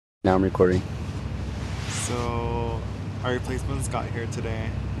Now I'm recording. So our replacements got here today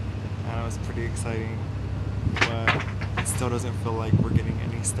and it was pretty exciting, but it still doesn't feel like we're getting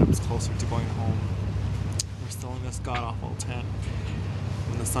any steps closer to going home. We're still in this god awful tent.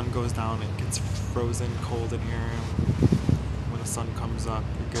 When the sun goes down it gets frozen cold in here. When the sun comes up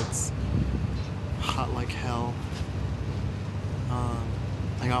it gets hot like hell.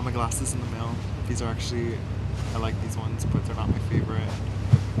 I got my glasses in the mail. These are actually, I like these ones, but they're not my favorite.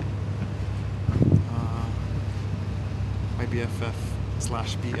 My BFF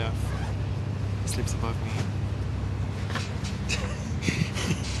slash BF sleeps above me.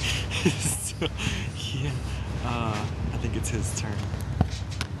 So, yeah, I think it's his turn.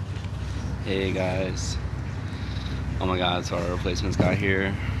 Hey guys. Oh my god, so our replacements got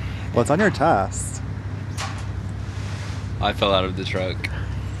here. What's on your test? I fell out of the truck.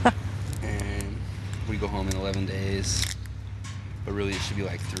 And we go home in 11 days. But really it should be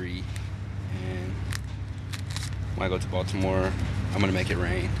like 3. And when I go to Baltimore, I'm gonna make it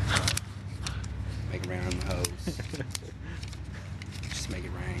rain. Make it rain on the hose. Just make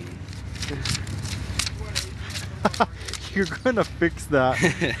it rain. You're gonna fix that.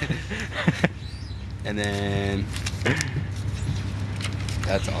 And then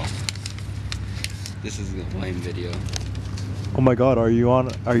that's all. This is a lame video. Oh my god, are you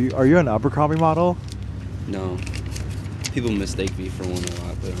an Abercrombie model? No. People mistake me for one a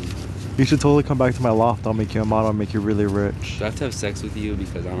lot, but I'm not. You should totally come back to my loft. I'll make you a model and make you really rich. Do I have to have sex with you?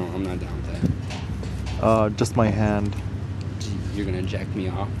 Because I'm not down with that. Just my hand. You're gonna jack me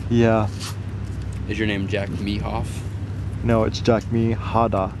off? Yeah. Is your name Jack Mehoff? No, it's Jack Mi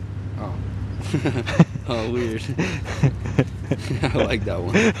Hada. Oh. Oh, weird. I like that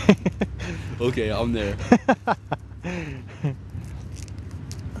one. Okay, I'm there.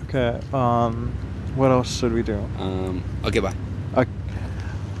 Okay, what else should we do? Okay, bye.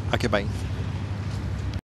 Okay, bye.